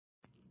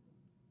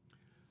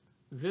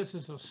This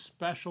is a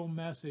special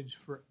message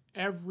for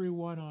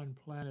everyone on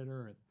planet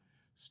Earth.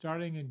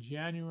 Starting in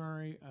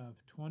January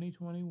of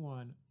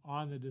 2021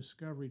 on the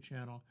Discovery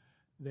Channel,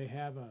 they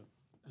have a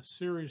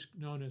series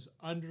known as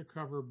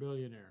Undercover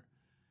Billionaire.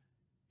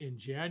 In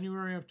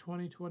January of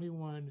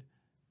 2021,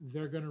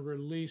 they're going to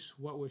release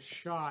what was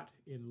shot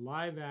in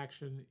live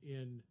action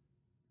in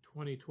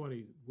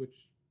 2020,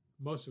 which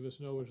most of us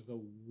know is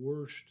the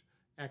worst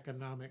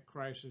economic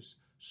crisis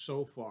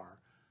so far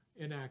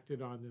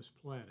enacted on this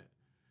planet.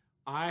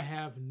 I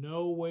have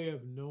no way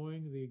of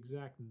knowing the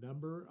exact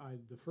number.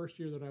 The first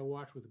year that I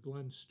watched with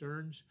Glenn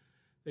Stearns,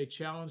 they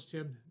challenged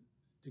him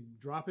to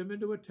drop him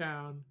into a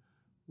town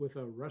with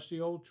a rusty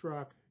old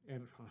truck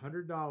and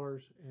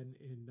 $100, and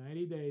in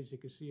 90 days he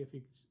could see if he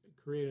could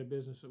create a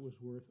business that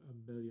was worth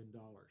 $1 million.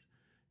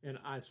 And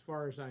as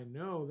far as I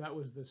know, that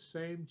was the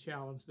same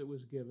challenge that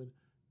was given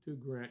to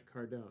Grant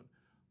Cardone.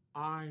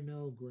 I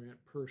know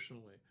Grant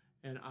personally,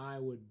 and I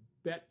would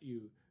bet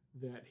you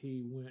that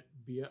he went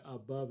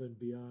above and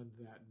beyond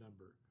that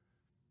number.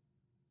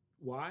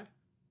 Why?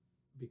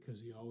 Because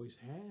he always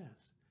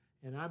has.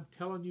 And I'm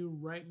telling you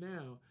right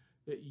now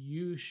that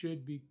you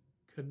should be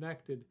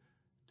connected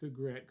to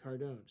Grant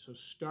Cardone. So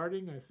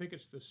starting, I think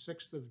it's the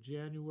 6th of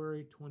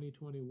January,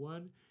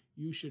 2021,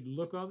 you should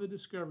look on the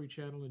Discovery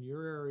Channel in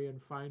your area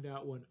and find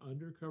out when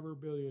Undercover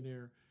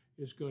Billionaire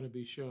is going to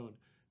be shown,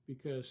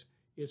 because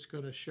it's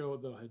going to show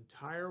the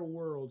entire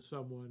world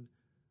someone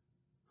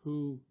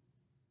who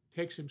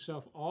takes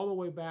himself all the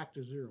way back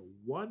to zero,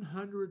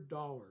 $100,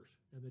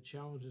 and the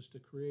challenge is to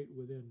create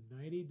within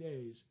 90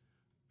 days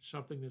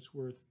something that's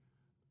worth,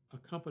 a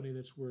company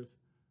that's worth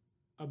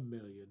 $1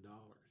 million.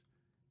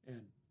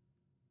 And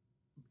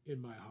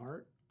in my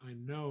heart, I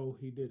know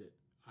he did it.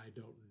 I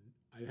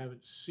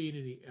haven't seen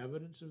any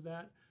evidence of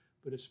that,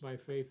 but it's my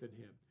faith in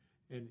him.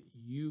 And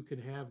you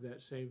can have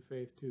that same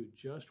faith too.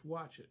 Just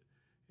watch it.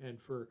 And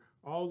for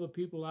all the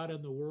people out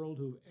in the world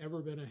who've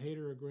ever been a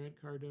hater of Grant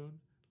Cardone,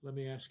 let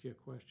me ask you a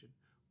question.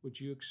 Would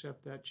you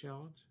accept that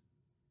challenge?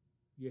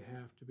 You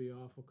have to be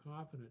awful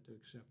confident to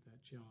accept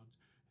that challenge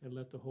and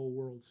let the whole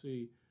world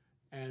see,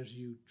 as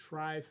you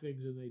try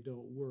things and they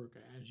don't work,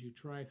 as you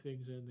try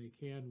things and they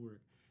can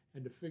work,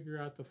 and to figure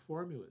out the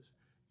formulas.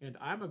 And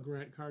I'm a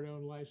Grant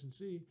Cardone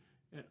licensee,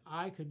 and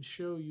I can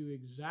show you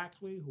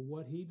exactly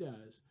what he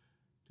does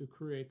to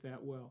create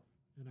that wealth.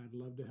 And I'd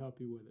love to help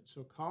you with it.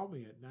 So call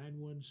me at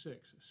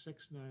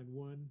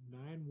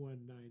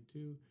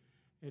 916-691-9192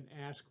 and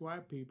ask why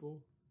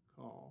people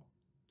call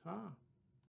Tom.